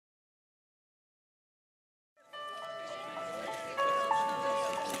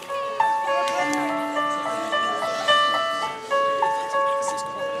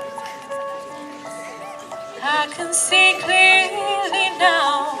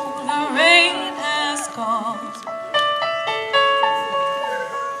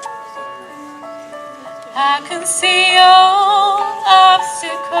I can see all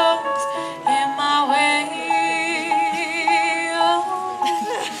obstacles in my way. Oh,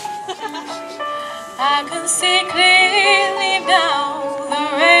 I can see clearly now the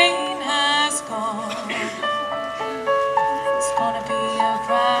rain has gone. It's gonna be a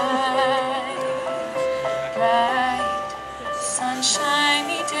bright, bright,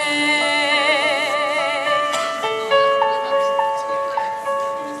 sunshiny day.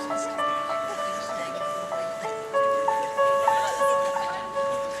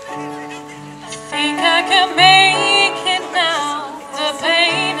 Think I can make it now, the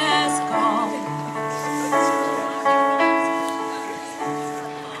pain has gone.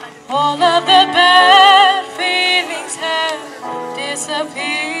 All of the bad feelings have disappeared.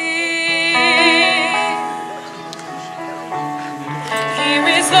 Here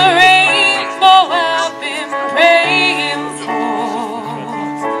is the rainbow I've been praying for.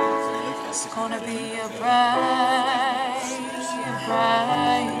 It's gonna be a bright,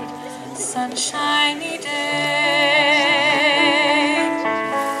 bright, sunshiny day.